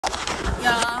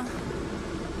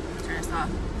off.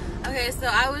 Okay, so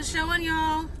I was showing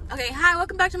y'all. Okay, hi,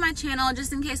 welcome back to my channel.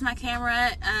 Just in case my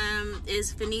camera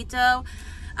is finito,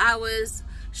 I was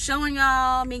showing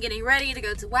y'all me getting ready to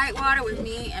go to Whitewater with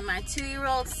me and my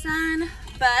 2-year-old son,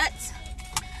 but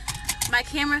my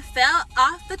camera fell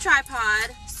off the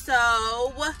tripod, so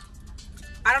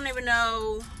I don't even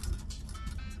know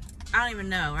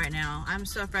right now. I'm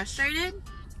so frustrated.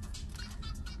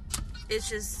 It's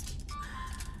just,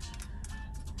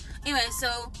 anyway,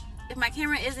 so if my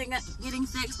camera isn't getting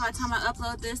fixed by the time I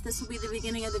upload this will be the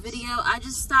beginning of the video. I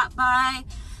just stopped by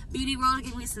Beauty World to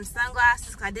get me some sunglasses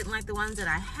because I didn't like the ones that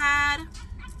I had.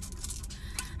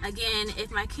 Again,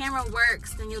 if my camera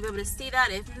works, then you'll be able to see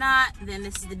that. If not, then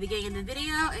this is the beginning of the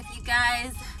video. If you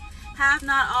guys have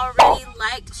not already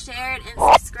liked, shared, and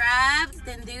subscribed,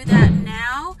 then do that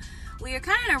now. We are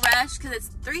kind of in a rush because it's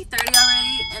 3:30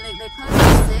 already, and they close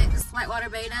at 6. Whitewater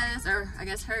Betas, or I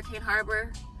guess Hurricane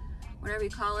Harbor, whatever you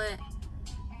call it.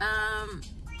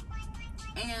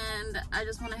 And I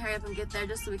just want to hurry up and get there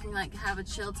just so we can like have a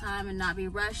chill time and not be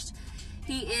rushed.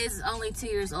 He is only 2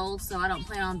 years old, so I don't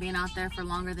plan on being out there for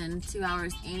longer than 2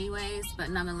 hours anyways, but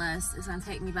nonetheless, it's gonna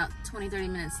take me about 20-30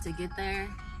 minutes to get there,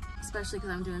 especially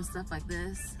because I'm doing stuff like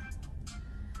this.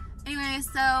 Anyway,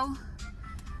 so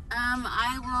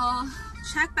I will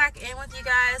check back in with you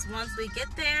guys once we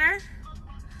get there.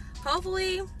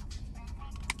 Hopefully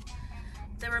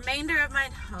the remainder of my,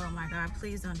 oh my God,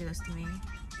 please don't do this to me.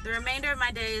 The remainder of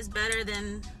my day is better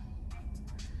than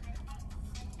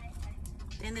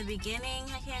in the beginning.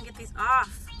 I can't get these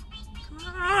off.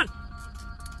 Come on.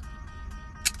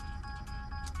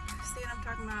 See what I'm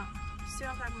talking about? See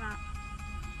what I'm talking about?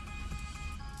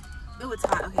 Oh, it's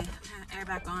hot. Okay, turn the air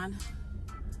back on.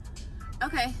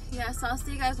 Okay, yeah, so I'll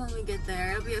see you guys when we get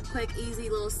there. It'll be a quick, easy,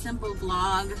 little simple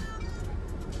vlog.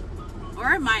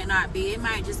 Or it might not be. It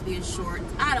might just be a short.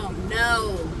 I don't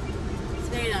know.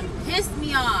 Today done pissed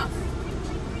me off.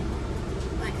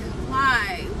 Like,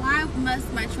 why? Why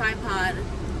must my tripod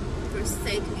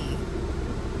forsake me?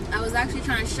 I was actually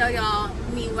trying to show y'all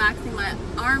me waxing my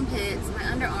armpits, my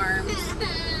underarms.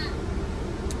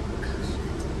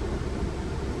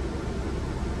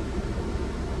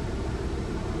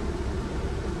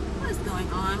 What is going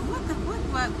on? What?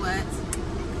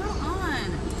 Go on.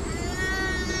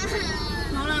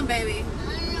 Hold on, baby.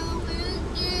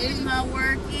 It's not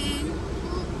working.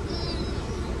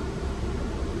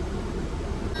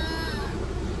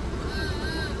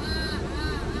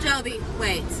 Joby,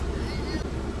 wait.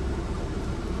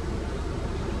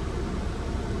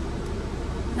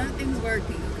 Nothing's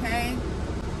working, okay?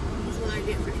 That's what I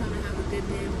get for trying to have a good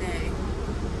damn day.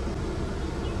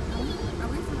 Are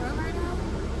we for real right now?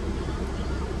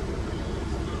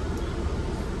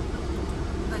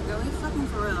 Like, are we fucking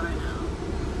for real right now?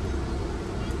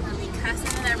 I'll be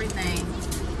cussing and everything.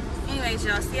 Anyways,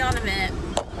 y'all, see y'all in a minute.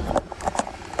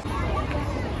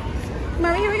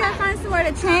 Marie, we gotta find somewhere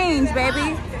to change,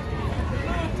 baby.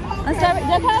 Let's go,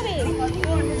 Jacoby.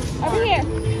 Over here.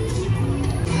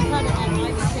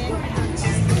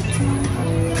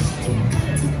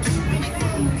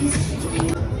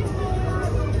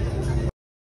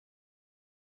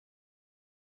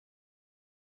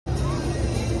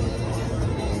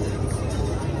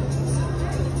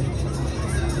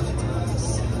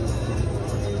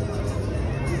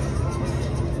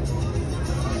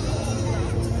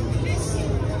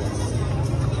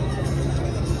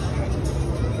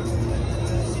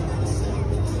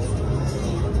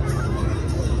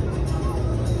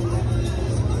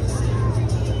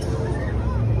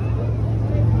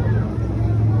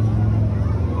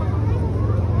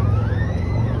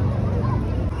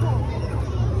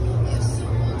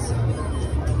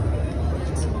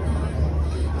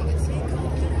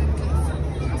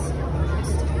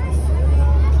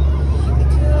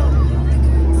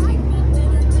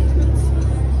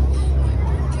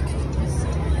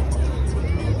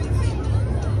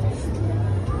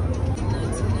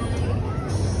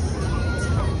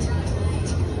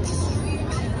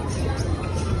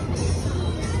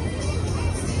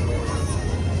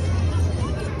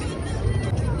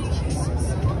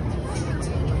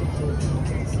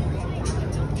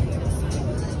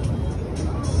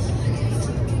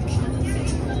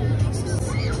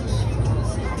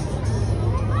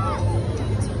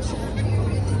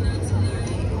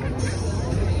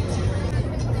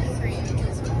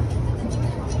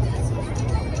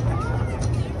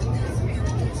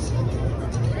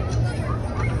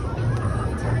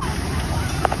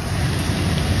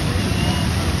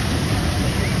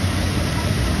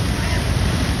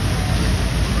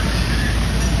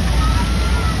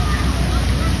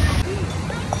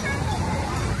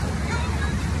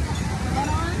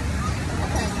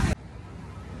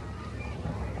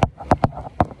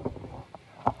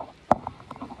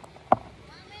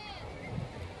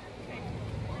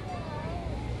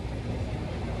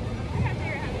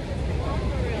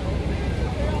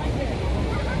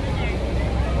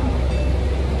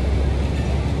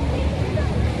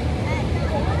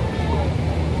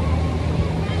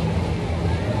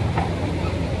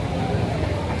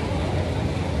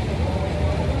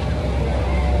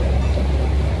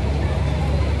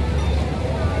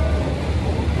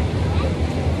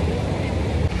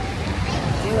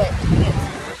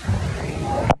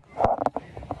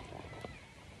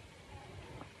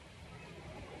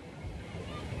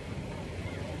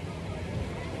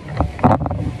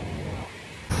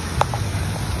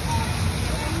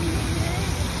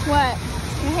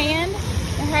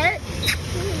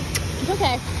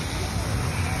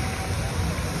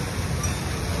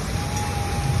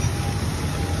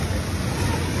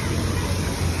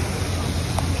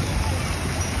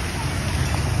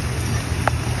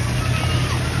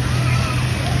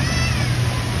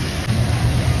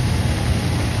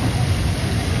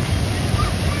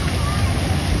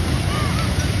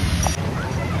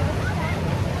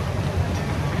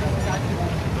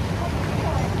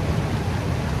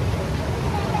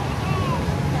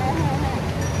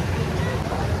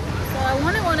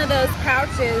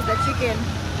 can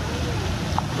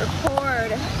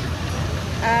record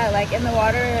like in the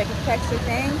water, like a texture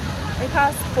thing. It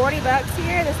costs 40 bucks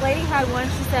here. This lady had one.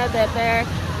 She said that they're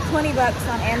 20 bucks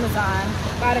on Amazon.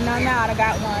 If I'd have known that, I'd have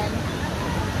got one.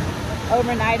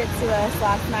 Overnighted to us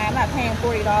last night. I'm not paying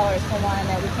 $40 for one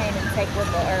that we can't even take with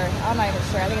it, or I'm not even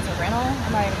sure. I think it's a rental.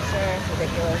 I'm not even sure. It's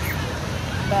ridiculous.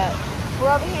 But we're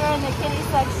over here in the kitty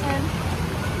section.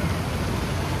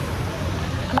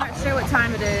 I'm not sure what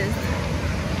time it is.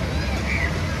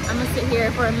 I'm gonna sit here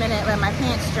for a minute, let my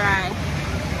pants dry,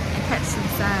 and catch some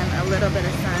sun, a little bit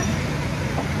of sun.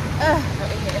 Over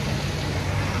here.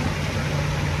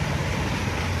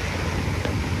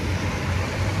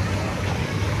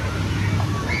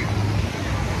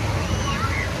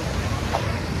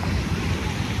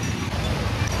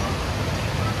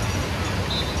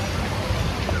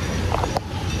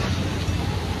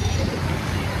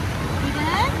 You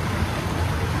good?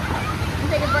 You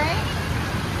take a break?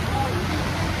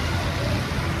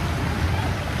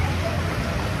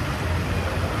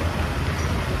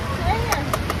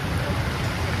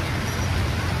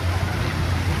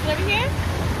 Over here?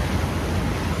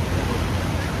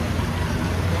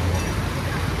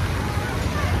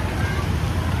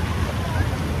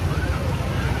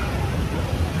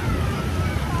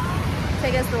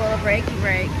 Take us a little breaky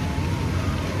break.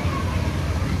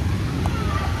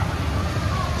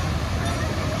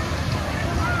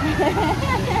 Are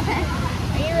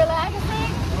you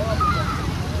relaxing?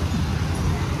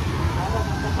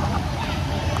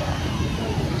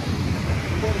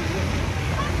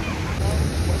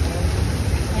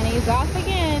 And he's off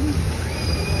again.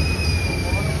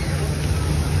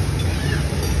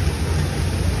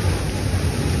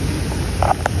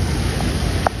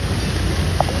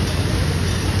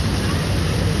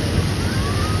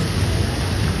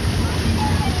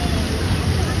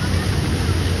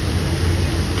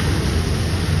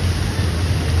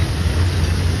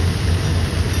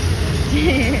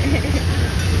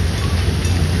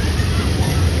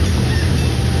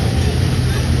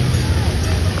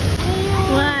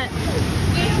 What?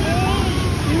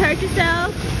 You hurt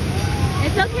yourself?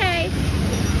 It's okay.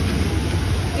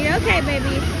 You're okay,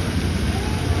 baby.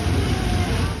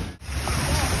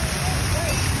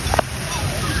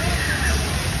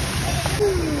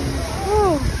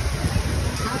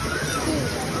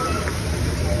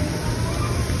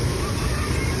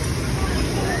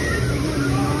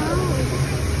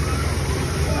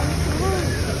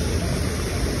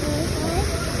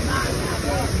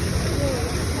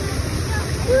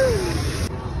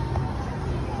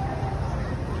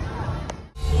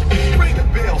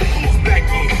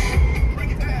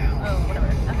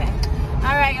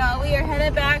 We are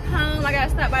headed back home. I gotta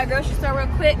stop by the grocery store real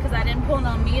quick because I didn't pull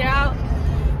no meat out.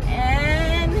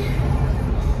 And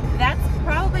that's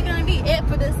probably gonna be it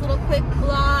for this little quick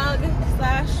vlog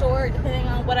 / short, depending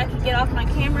on what I can get off my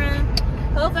camera.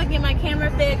 Hope I can get my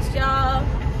camera fixed, y'all.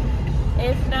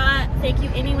 If not, thank you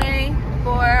anyway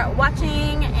for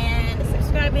watching and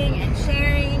subscribing and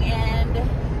sharing, and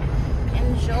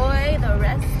enjoy the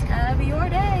rest of your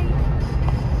day.